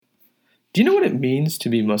Do you know what it means to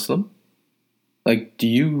be Muslim? Like, do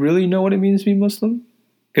you really know what it means to be Muslim?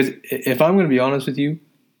 Because if I'm going to be honest with you,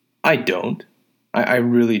 I don't. I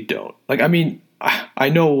really don't. Like, I mean, I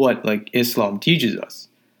know what, like, Islam teaches us,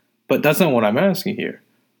 but that's not what I'm asking here.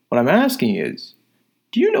 What I'm asking is,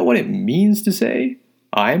 do you know what it means to say,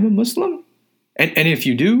 I'm a Muslim? And if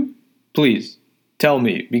you do, please tell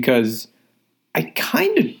me, because I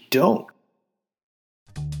kind of don't.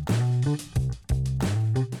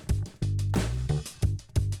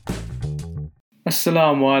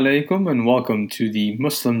 Assalamu alaikum and welcome to the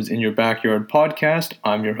Muslims in Your Backyard podcast.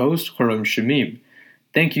 I'm your host, Khurram Shamim.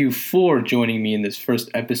 Thank you for joining me in this first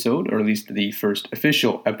episode, or at least the first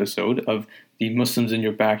official episode of the Muslims in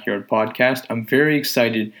Your Backyard podcast. I'm very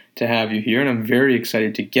excited to have you here, and I'm very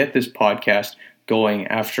excited to get this podcast going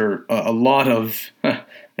after a lot of, I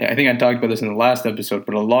think I talked about this in the last episode,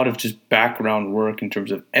 but a lot of just background work in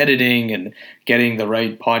terms of editing and getting the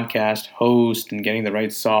right podcast host and getting the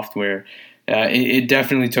right software. It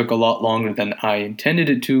definitely took a lot longer than I intended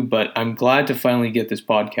it to, but I'm glad to finally get this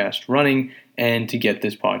podcast running and to get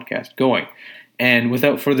this podcast going. And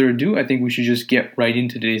without further ado, I think we should just get right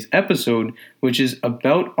into today's episode, which is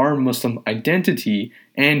about our Muslim identity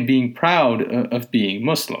and being proud of being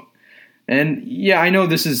Muslim. And yeah, I know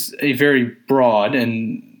this is a very broad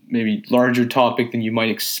and maybe larger topic than you might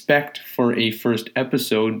expect for a first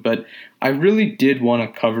episode, but I really did want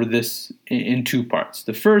to cover this in two parts.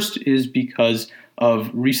 The first is because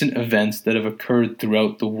of recent events that have occurred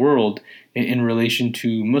throughout the world in relation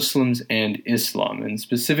to Muslims and Islam. And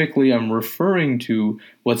specifically, I'm referring to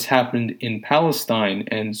what's happened in Palestine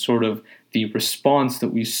and sort of the response that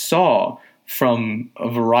we saw from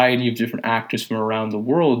a variety of different actors from around the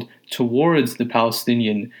world towards the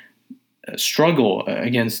Palestinian struggle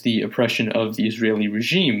against the oppression of the Israeli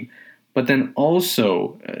regime. But then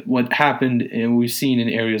also what happened, and we've seen in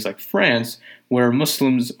areas like France, where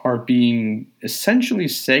Muslims are being essentially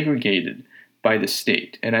segregated by the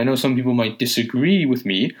state. And I know some people might disagree with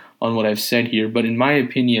me on what I've said here, but in my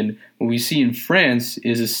opinion, what we see in France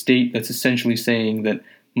is a state that's essentially saying that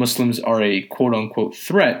Muslims are a quote-unquote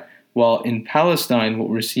threat, while in Palestine, what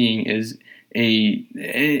we're seeing is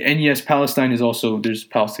and yes, Palestine is also, there's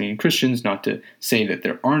Palestinian Christians, not to say that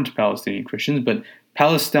there aren't Palestinian Christians, but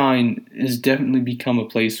Palestine has definitely become a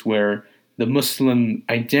place where the Muslim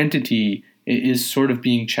identity is sort of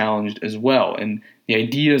being challenged as well. And the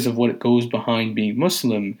ideas of what goes behind being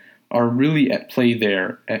Muslim are really at play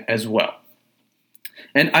there as well.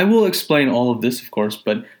 And I will explain all of this, of course,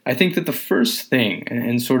 but I think that the first thing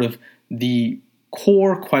and sort of the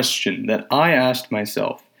core question that I asked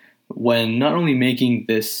myself when not only making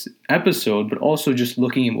this episode, but also just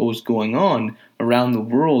looking at what was going on around the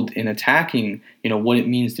world in attacking, what it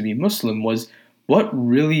means to be Muslim, was what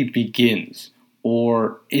really begins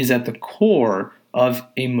or is at the core of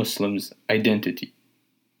a Muslim's identity?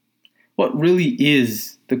 What really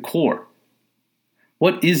is the core?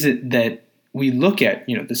 What is it that we look at,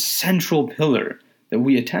 the central pillar that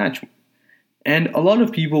we attach with? And a lot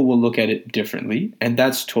of people will look at it differently, and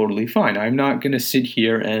that's totally fine. I'm not going to sit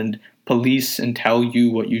here and police and tell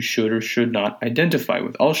you what you should or should not identify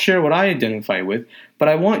with. I'll share what I identify with, but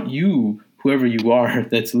I want you, whoever you are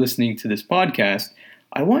that's listening to this podcast,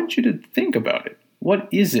 I want you to think about it. What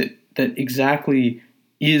is it that exactly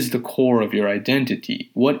is the core of your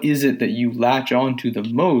identity? What is it that you latch onto the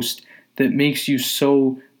most that makes you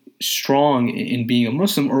so strong in being a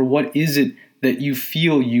Muslim, or what is it that you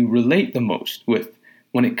feel you relate the most with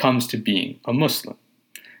when it comes to being a Muslim?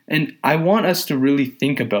 And I want us to really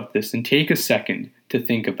think about this and take a second to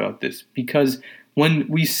think about this, because when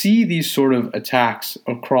we see these sort of attacks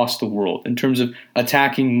across the world in terms of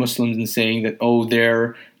attacking Muslims and saying that,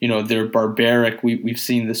 they're barbaric, we've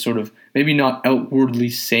seen this sort of, maybe not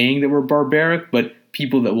outwardly saying that we're barbaric, but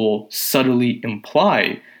people that will subtly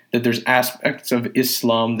imply that there's aspects of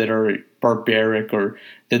Islam that are barbaric, or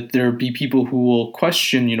that there be people who will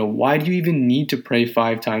question, why do you even need to pray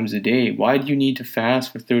 5 times a day? Why do you need to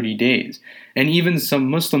fast for 30 days? And even some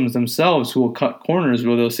Muslims themselves who will cut corners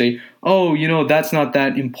where they'll say, that's not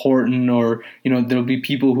that important, or, there'll be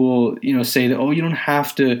people who will, say that, you don't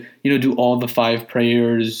have to, do all the 5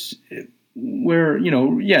 prayers, where,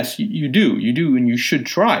 yes, you do, and you should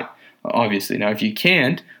try, obviously. Now, if you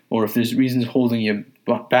can't, or if there's reasons holding you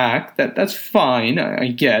back, that's fine, I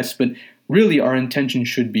guess, but really our intention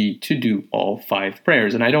should be to do all 5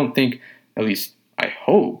 prayers. And I don't think, at least I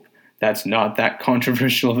hope, that's not that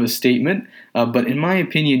controversial of a statement, but in my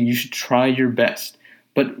opinion, you should try your best.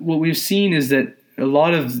 But what we've seen is that a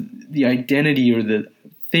lot of the identity or the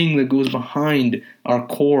thing that goes behind our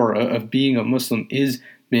core of being a Muslim is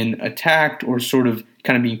been attacked or sort of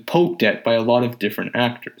kind of being poked at by a lot of different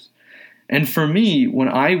actors. And for me, when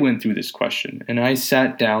I went through this question and I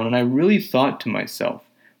sat down and I really thought to myself,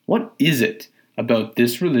 what is it about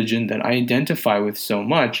this religion that I identify with so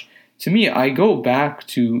much? To me, I go back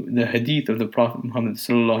to the hadith of the Prophet Muhammad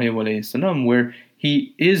sallallahu alaihi wasallam, where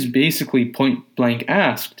he is basically point blank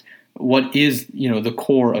asked, what is, the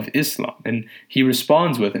core of Islam? And he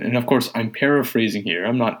responds with it. And of course, I'm paraphrasing here.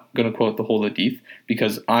 I'm not going to quote the whole hadith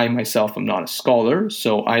because I myself am not a scholar,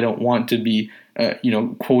 so I don't want to be,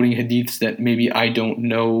 quoting hadiths that maybe I don't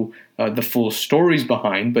know the full stories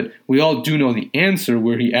behind. But we all do know the answer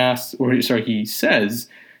where he says,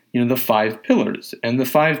 the 5 pillars. And the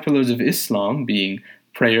 5 pillars of Islam being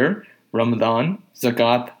prayer, Ramadan,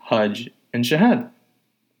 Zakat, Hajj, and Shahada.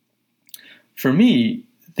 For me,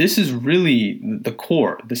 this is really the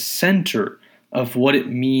core, the center of what it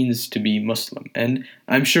means to be Muslim. And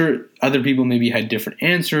I'm sure other people maybe had different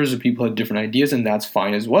answers or people had different ideas, and that's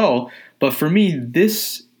fine as well. But for me,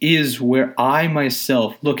 this is where I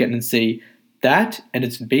myself look at it and say that at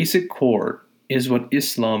its basic core is what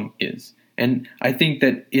Islam is. And I think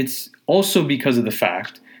that it's also because of the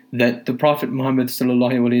fact that the Prophet Muhammad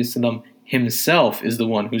sallallahu alaihi wasallam himself is the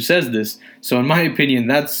one who says this. So in my opinion,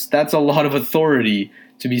 that's a lot of authority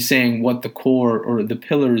to be saying what the core or the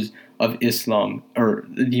pillars of Islam or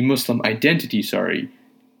the Muslim identity,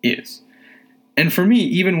 is. And for me,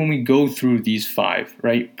 even when we go through these 5,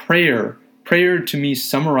 right, prayer to me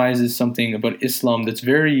summarizes something about Islam that's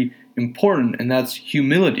very important, and that's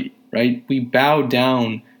humility, right? We bow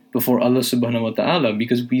down before Allah subhanahu wa ta'ala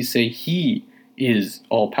because we say He is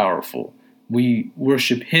all powerful. We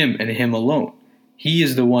worship Him and Him alone. He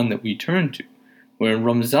is the one that we turn to. Where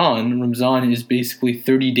Ramzan is basically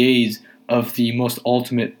 30 days of the most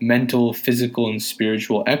ultimate mental, physical, and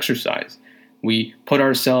spiritual exercise. We put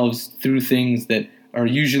ourselves through things that are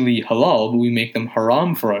usually halal, but we make them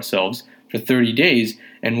haram for ourselves for 30 days.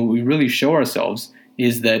 And what we really show ourselves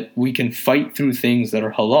is that we can fight through things that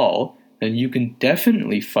are halal, then you can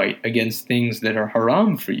definitely fight against things that are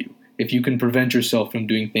haram for you, if you can prevent yourself from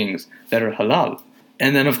doing things that are halal.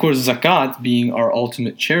 And then, of course, zakat being our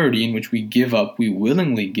ultimate charity in which we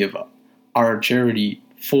willingly give up our charity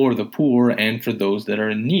for the poor and for those that are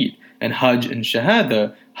in need. And Hajj and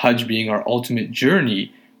Shahada, Hajj being our ultimate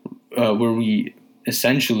journey where we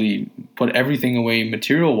essentially put everything away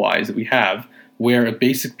material-wise that we have, wear a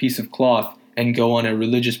basic piece of cloth, and go on a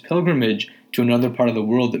religious pilgrimage to another part of the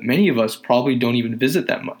world that many of us probably don't even visit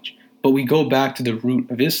that much. But we go back to the root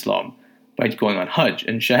of Islam by going on Hajj.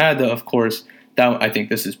 And Shahada, of course, I think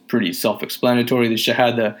this is pretty self-explanatory. The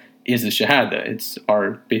Shahada is the Shahada. It's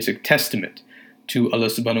our basic testament to Allah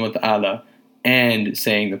subhanahu wa ta'ala and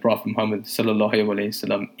saying the Prophet Muhammad sallallahu alaihi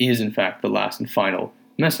wasallam is in fact the last and final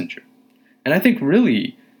messenger. And I think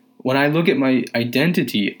really, when I look at my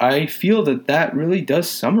identity, I feel that really does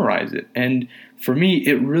summarize it. And for me,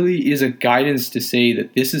 it really is a guidance to say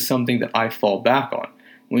that this is something that I fall back on.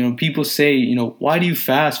 When people say, why do you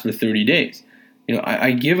fast for 30 days?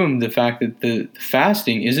 I give them the fact that the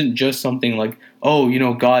fasting isn't just something like,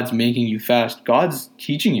 God's making you fast. God's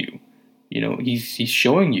teaching you. He's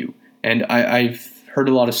showing you. And I've heard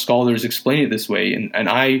a lot of scholars explain it this way, and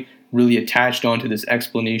I really attached onto this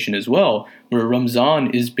explanation as well, where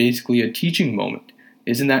Ramzan is basically a teaching moment.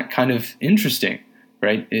 Isn't that kind of interesting,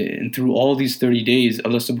 right? And through all these 30 days,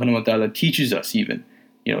 Allah subhanahu wa ta'ala teaches us even,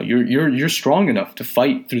 you're strong enough to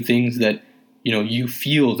fight through things that, you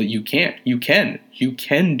feel that you can't. You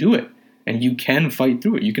can do it, and you can fight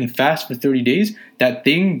through it. You can fast for 30 days. That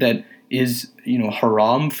thing that is,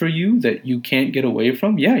 haram for you, that you can't get away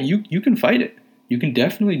from, you can fight it. You can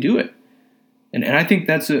definitely do it. And I think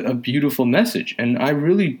that's a beautiful message, and I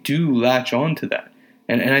really do latch on to that.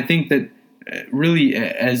 And I think that really,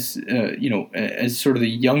 as sort of the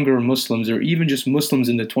younger Muslims, or even just Muslims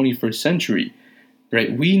in the 21st century,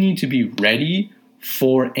 right, we need to be ready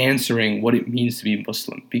for answering what it means to be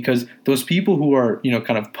Muslim. Because those people who are,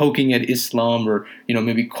 kind of poking at Islam or,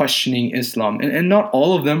 maybe questioning Islam, and not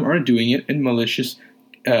all of them are doing it in malicious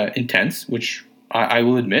intents, which I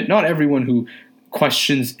will admit, not everyone who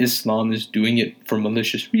questions Islam is doing it for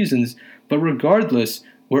malicious reasons, but regardless,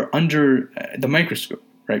 we're under the microscope,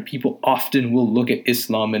 right? People often will look at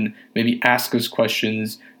Islam and maybe ask us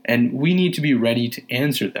questions, and we need to be ready to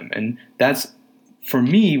answer them. And that's, for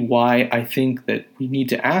me, why I think that we need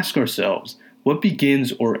to ask ourselves what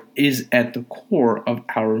begins or is at the core of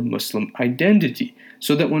our Muslim identity,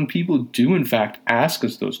 so that when people do in fact ask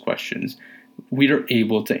us those questions, we are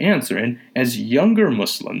able to answer. And as younger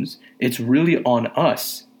Muslims, it's really on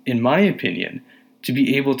us, in my opinion, to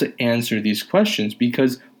be able to answer these questions,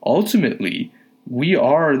 because ultimately we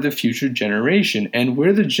are the future generation, and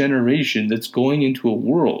we're the generation that's going into a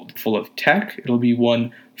world full of tech. It'll be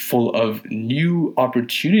one full of new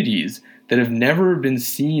opportunities that have never been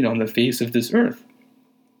seen on the face of this earth.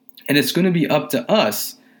 And it's going to be up to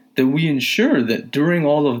us that we ensure that during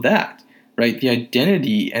all of that, right, the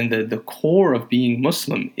identity and the core of being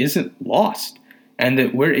Muslim isn't lost, and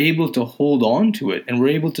that we're able to hold on to it, and we're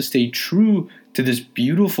able to stay true to this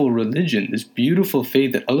beautiful religion, this beautiful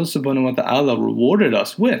faith that Allah subhanahu wa ta'ala rewarded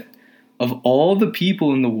us with. Of all the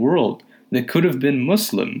people in the world that could have been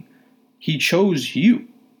Muslim, He chose you.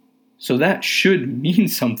 So that should mean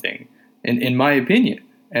something, in my opinion.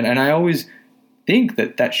 And I always think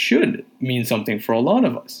that should mean something for a lot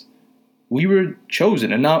of us. We were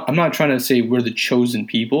chosen. And now I'm not trying to say we're the chosen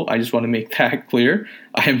people. I just want to make that clear.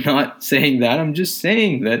 I am not saying that. I'm just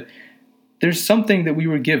saying that there's something that we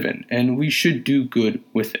were given, and we should do good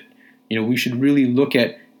with it. We should really look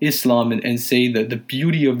at Islam and say that the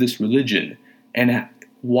beauty of this religion and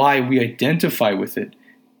why we identify with it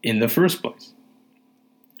in the first place.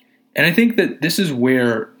 And I think that this is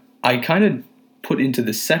where I kind of put into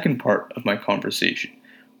the second part of my conversation,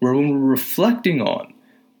 where when we're reflecting on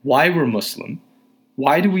why we're Muslim,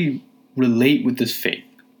 why do we relate with this faith,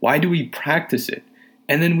 why do we practice it,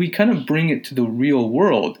 and then we kind of bring it to the real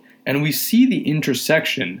world, and we see the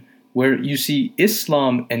intersection where you see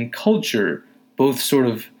Islam and culture both sort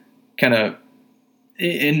of kind of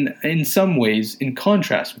in some ways in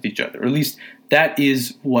contrast with each other, or at least that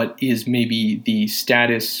is what is maybe the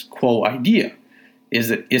status quo idea, is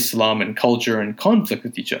that Islam and culture are in conflict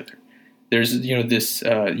with each other. There's this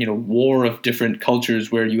war of different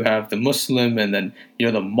cultures where you have the Muslim and then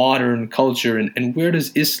the modern culture, and where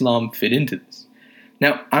does Islam fit into this?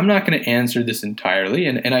 Now, I'm not going to answer this entirely,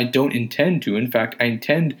 and I don't intend to. In fact, I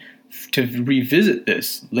intend to revisit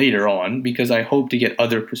this later on because I hope to get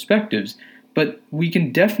other perspectives. But we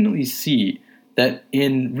can definitely see that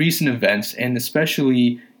in recent events, and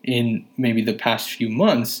especially in maybe the past few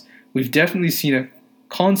months, we've definitely seen a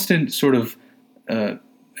constant sort of,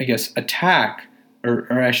 attack, or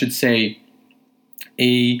I should say,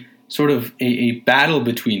 a sort of a battle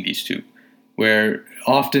between these two, where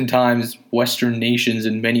oftentimes Western nations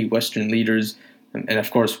and many Western leaders, and of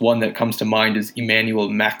course one that comes to mind is Emmanuel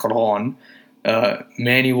Macron,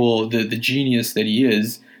 Emmanuel, the genius that he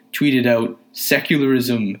is, tweeted out,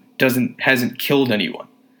 "Secularism hasn't killed anyone."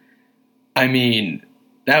 I mean,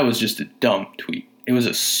 that was just a dumb tweet. It was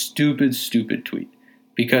a stupid tweet.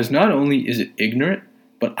 Because not only is it ignorant,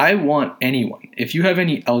 but I want anyone, if you have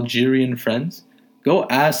any Algerian friends, go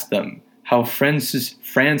ask them how France's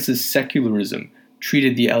secularism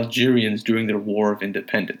treated the Algerians during their War of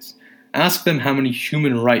Independence. Ask them how many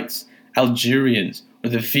human rights Algerians or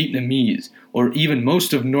the Vietnamese or even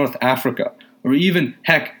most of North Africa or even,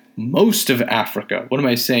 heck, most of Africa, what am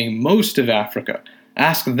I saying, most of Africa,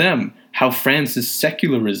 ask them how France's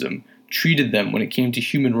secularism treated them when it came to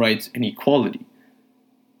human rights and equality.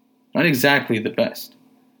 Not exactly the best,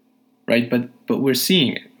 right? But we're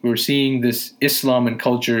seeing it. We're seeing this Islam and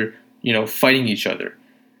culture, fighting each other.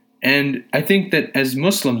 And I think that as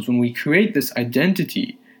Muslims, when we create this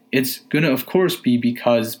identity, it's going to, of course, be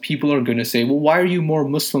because people are going to say, well, why are you more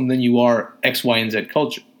Muslim than you are X, Y, and Z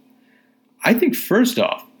culture? I think first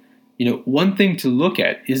off, one thing to look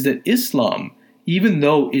at is that Islam, even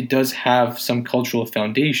though it does have some cultural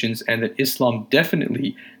foundations and that Islam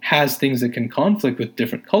definitely has things that can conflict with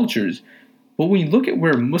different cultures, but when you look at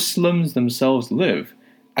where Muslims themselves live,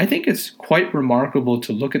 I think it's quite remarkable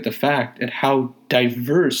to look at the fact at how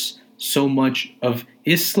diverse so much of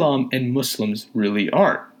Islam and Muslims really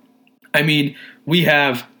are. I mean, we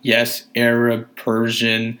have, yes, Arab,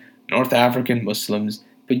 Persian, North African Muslims,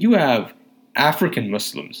 but you have African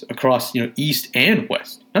Muslims across, East and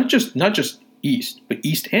West. Not just East, but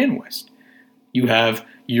East and West. You have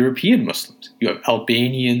European Muslims. You have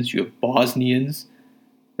Albanians. You have Bosnians,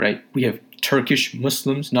 right? We have Turkish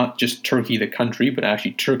Muslims, not just Turkey the country, but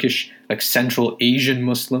actually Turkish, like Central Asian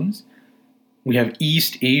Muslims. We have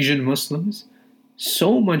East Asian Muslims.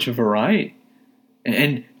 So much variety.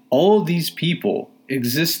 And all these people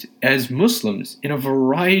exist as Muslims in a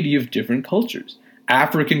variety of different cultures.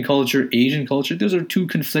 African culture, Asian culture, those are two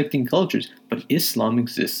conflicting cultures, but Islam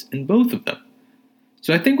exists in both of them.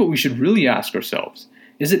 So I think what we should really ask ourselves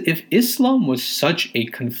is that if Islam was such a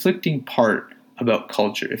conflicting part about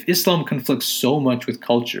culture, if Islam conflicts so much with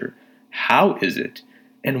culture, how is it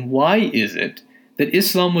and why is it that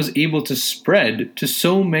Islam was able to spread to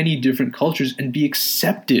so many different cultures and be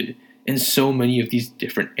accepted in so many of these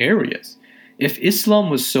different areas? If Islam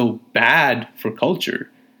was so bad for culture,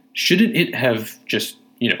 shouldn't it have just,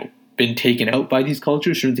 been taken out by these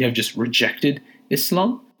cultures? Shouldn't they have just rejected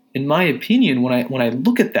Islam, in my opinion, when I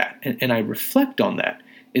look at that and I reflect on that,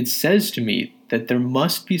 it says to me that there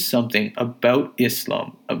must be something about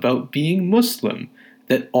Islam, about being Muslim,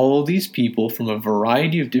 that all these people from a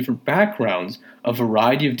variety of different backgrounds, a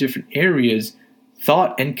variety of different areas,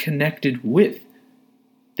 thought and connected with.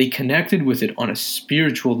 They connected with it on a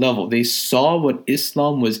spiritual level. They saw what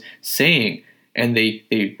Islam was saying, and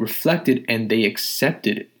they reflected and they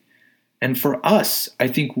accepted it. And for us, I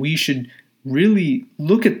think we should really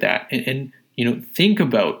look at that and think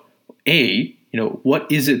about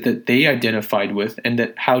what is it that they identified with, and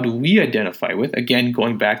that how do we identify with? Again,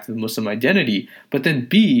 going back to the Muslim identity, but then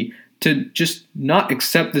B, to just not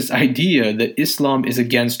accept this idea that Islam is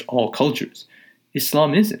against all cultures.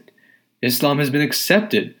 Islam isn't. Islam has been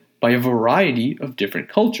accepted by a variety of different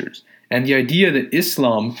cultures. And the idea that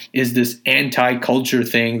Islam is this anti-culture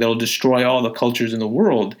thing that will destroy all the cultures in the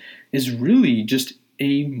world is really just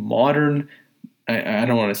a modern, I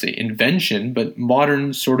don't want to say invention, but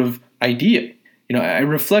modern sort of idea. I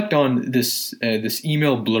reflect on this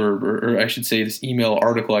email blurb, or I should say this email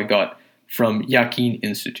article I got from Yaqeen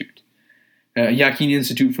Institute. Yaqeen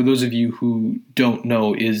Institute, for those of you who don't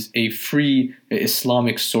know, is a free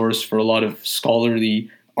Islamic source for a lot of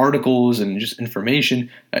scholarly articles and just information.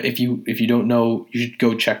 If you don't know, you should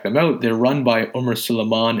go check them out. They're run by Omar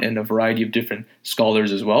Suleiman and a variety of different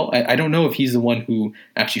scholars as well. I don't know if he's the one who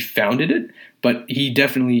actually founded it, but he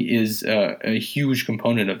definitely is a huge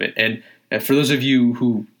component of it. And for those of you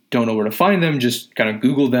who don't know where to find them, just kind of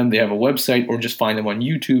Google them. They have a website, or just find them on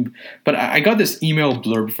YouTube. But I got this email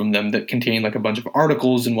blurb from them that contained like a bunch of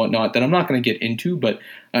articles and whatnot that I'm not going to get into, but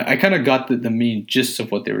I kind of got the main gist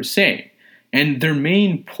of what they were saying. And their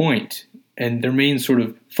main point and their main sort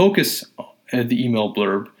of focus of the email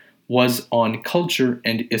blurb was on culture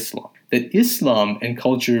and Islam. That Islam and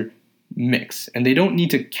culture mix, and they don't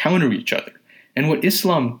need to counter each other. And what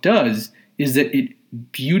Islam does is that it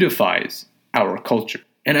beautifies our culture.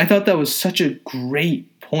 And I thought that was such a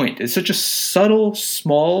great point. It's such a subtle,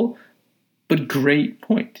 small, but great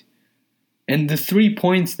point. And the 3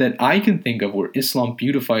 points that I can think of where Islam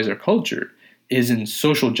beautifies our culture is in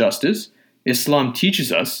social justice. Islam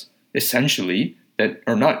teaches us, essentially,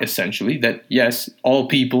 that yes, all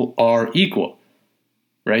people are equal.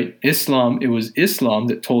 Right? It was Islam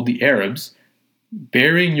that told the Arabs,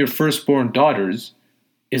 burying your firstborn daughters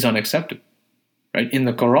is unacceptable. Right? In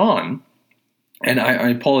the Quran, and I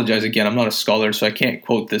apologize again, I'm not a scholar, so I can't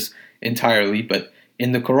quote this entirely, but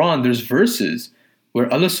in the Quran, there's verses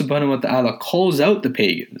where Allah subhanahu wa ta'ala calls out the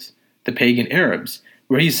pagans, the pagan Arabs,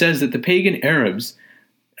 where he says that the pagan Arabs,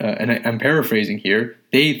 and I'm paraphrasing here,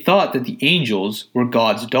 they thought that the angels were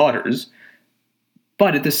God's daughters,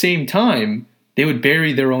 but at the same time, they would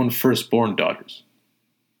bury their own firstborn daughters.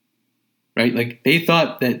 Right? Like, they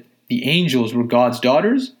thought that the angels were God's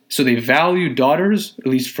daughters, so they valued daughters, at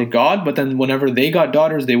least for God, but then whenever they got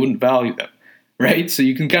daughters, they wouldn't value them, right? So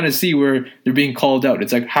you can kind of see where they're being called out.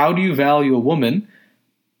 It's like, how do you value a woman,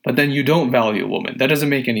 but then you don't value a woman? That doesn't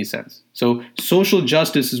make any sense. So social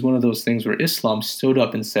justice is one of those things where Islam stood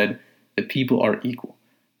up and said that people are equal.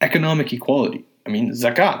 Economic equality. I mean,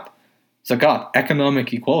 zakat,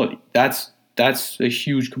 economic equality. That's a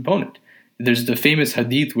huge component. There's the famous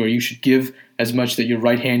hadith where you should give as much that your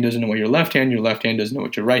right hand doesn't know what your left hand doesn't know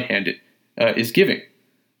what your right hand is giving.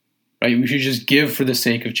 Right? We should just give for the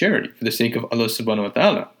sake of charity, for the sake of Allah subhanahu wa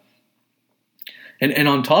ta'ala. And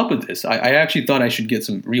on top of this, I actually thought I should get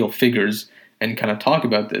some real figures and kind of talk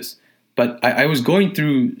about this. But I was going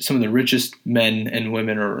through some of the richest men and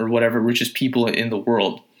women or whatever, richest people in the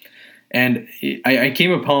world. And I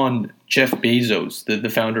came upon Jeff Bezos, the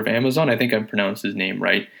founder of Amazon. I think I pronounced his name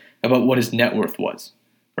right, about what his net worth was,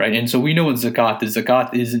 right? And so we know what zakat is.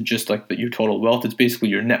 Zakat isn't just like your total wealth. It's basically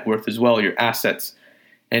your net worth as well, your assets.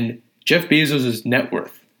 And Jeff Bezos' net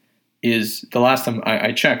worth is, the last time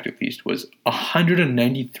I checked at least, was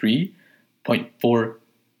 $193.4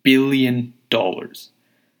 billion.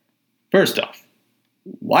 First off,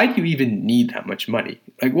 why do you even need that much money?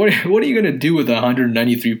 Like, what are you going to do with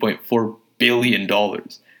 $193.4 billion?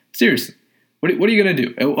 Seriously. What are you going to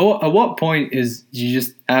do? At what point is you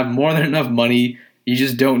just have more than enough money, you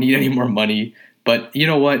just don't need any more money? But you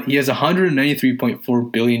know what? He has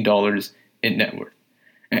 $193.4 billion in net worth.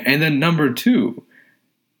 And then number two,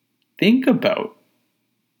 think about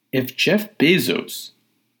if Jeff Bezos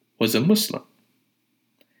was a Muslim.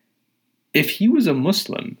 If he was a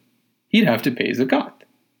Muslim, he'd have to pay zakat.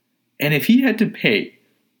 And if he had to pay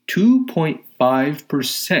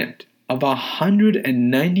 2.5% of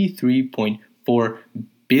 $193.4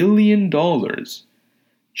 billion,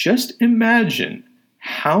 just imagine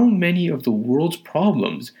how many of the world's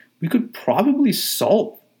problems we could probably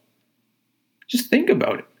solve. Just think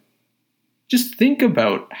about it. Just think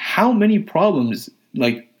about how many problems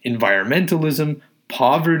like environmentalism,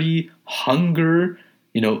 poverty, hunger,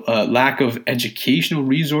 lack of educational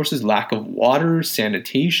resources, lack of water,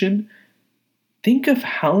 sanitation. Think of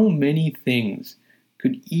how many things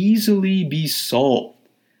could easily be solved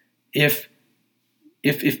if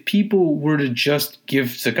people were to just give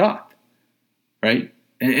zakat, right?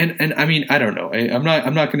 And I mean, I don't know. I'm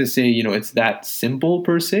not going to say it's that simple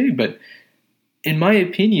per se, but in my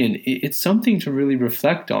opinion, it's something to really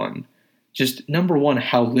reflect on. Just number one,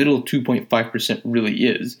 how little 2.5% really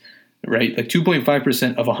is, right? Like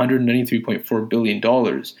 2.5% of $193.4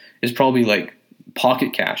 billion is probably like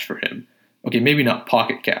pocket cash for him. Okay, maybe not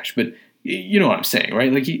pocket cash, but you know what I'm saying,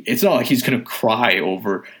 right? Like it's not like he's going to cry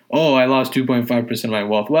over, oh, I lost 2.5% of my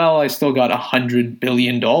wealth. Well, I still got $100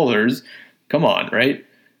 billion. Come on, right?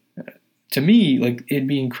 To me, like it'd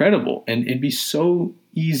be incredible, and it'd be so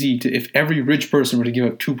easy to, if every rich person were to give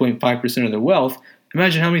up 2.5% of their wealth,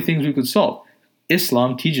 imagine how many things we could solve.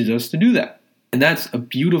 Islam teaches us to do that. And that's a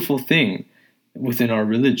beautiful thing within our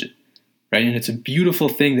religion, right? And it's a beautiful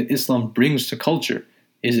thing that Islam brings to culture,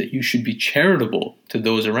 is that you should be charitable to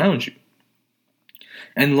those around you.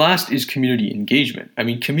 And last is community engagement. I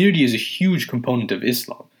mean, community is a huge component of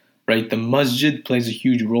Islam, right? The masjid plays a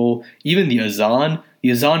huge role. Even the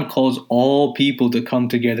azan calls all people to come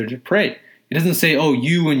together to pray. It doesn't say, oh,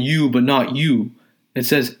 you and you, but not you. It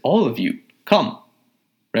says, all of you, come,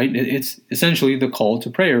 right? It's essentially the call to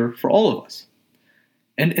prayer for all of us.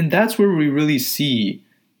 And that's where we really see,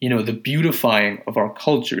 the beautifying of our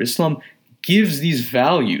culture. Islam gives these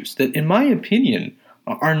values that, in my opinion,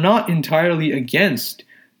 are not entirely against,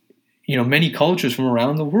 many cultures from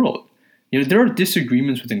around the world. There are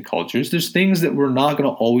disagreements within cultures. There's things that we're not going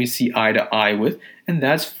to always see eye to eye with, and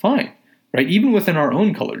that's fine. Right, even within our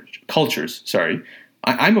own cultures.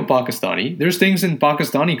 I'm a Pakistani. There's things in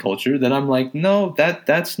Pakistani culture that I'm like, no,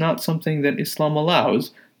 that's not something that Islam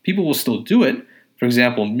allows. People will still do it. For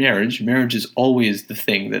example, marriage. Marriage is always the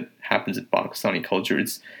thing that happens in Pakistani culture.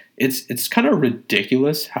 It's kind of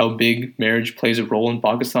ridiculous how big marriage plays a role in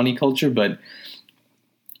Pakistani culture, but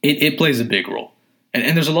it plays a big role.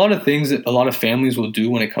 And there's a lot of things that a lot of families will do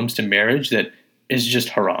when it comes to marriage that is just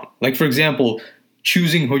haram. Like, for example,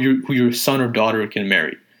 choosing who your son or daughter can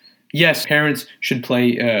marry. Yes, parents should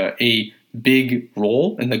play a big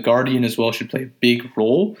role, and the guardian as well should play a big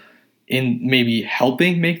role in maybe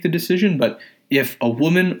helping make the decision. But if a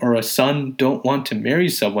woman or a son don't want to marry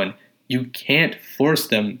someone, you can't force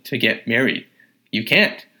them to get married. You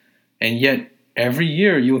can't. And yet, every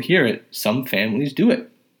year you'll hear it. Some families do it.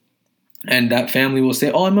 And that family will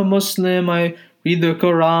say, oh, I'm a Muslim, I read the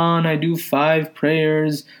Quran, I do 5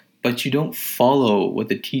 prayers, but you don't follow what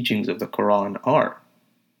the teachings of the Quran are.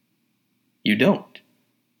 You don't.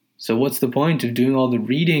 So what's the point of doing all the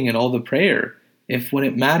reading and all the prayer if when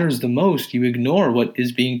it matters the most, you ignore what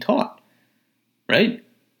is being taught, right?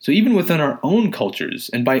 So even within our own cultures,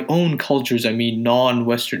 and by own cultures, I mean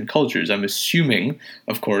non-Western cultures. I'm assuming,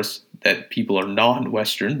 of course, that people are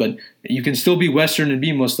non-Western, but you can still be Western and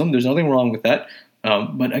be Muslim. There's nothing wrong with that.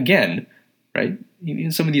 But again, right,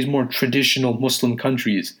 in some of these more traditional Muslim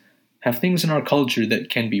countries have things in our culture that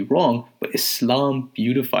can be wrong, but Islam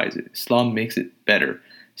beautifies it. Islam makes it better.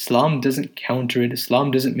 Islam doesn't counter it. Islam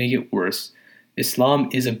doesn't make it worse. Islam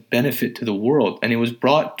is a benefit to the world, and it was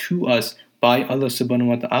brought to us by Allah subhanahu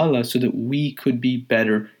wa ta'ala so that we could be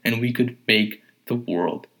better and we could make the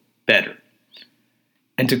world better.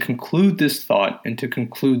 And to conclude this thought and to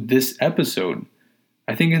conclude this episode,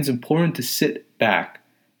 I think it's important to sit back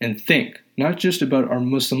and think not just about our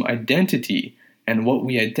Muslim identity and what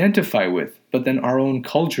we identify with, but then our own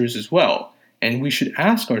cultures as well. And we should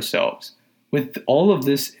ask ourselves, with all of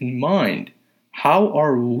this in mind, how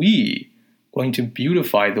are we going to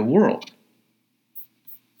beautify the world?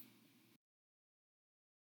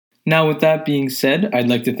 Now, with that being said, I'd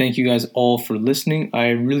like to thank you guys all for listening. I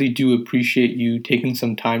really do appreciate you taking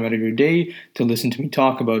some time out of your day to listen to me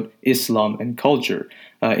talk about Islam and culture.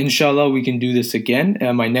 Inshallah, we can do this again.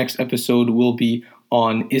 My next episode will be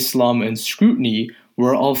on Islam and scrutiny,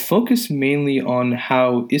 where I'll focus mainly on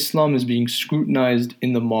how Islam is being scrutinized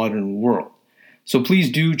in the modern world. So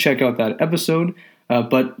please do check out that episode.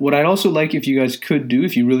 But what I'd also like if you guys could do,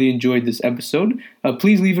 if you really enjoyed this episode,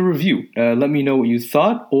 please leave a review. Let me know what you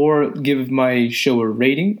thought, or give my show a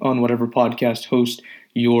rating on whatever podcast host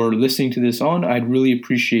you're listening to this on. I'd really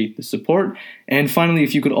appreciate the support. And finally,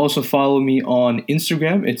 if you could also follow me on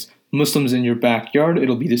Instagram, it's Muslims in Your Backyard.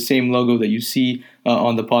 It'll be the same logo that you see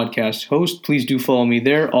on the podcast host. Please do follow me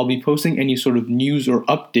there. I'll be posting any sort of news or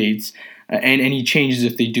updates and any changes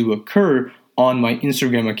if they do occur on my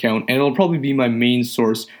Instagram account, and it'll probably be my main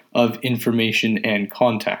source of information and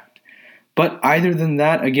contact. But either than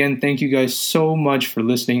that, again, thank you guys so much for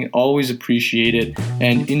listening. Always appreciate it.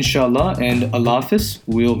 And inshallah and Allah Hafiz,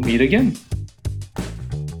 we'll meet again.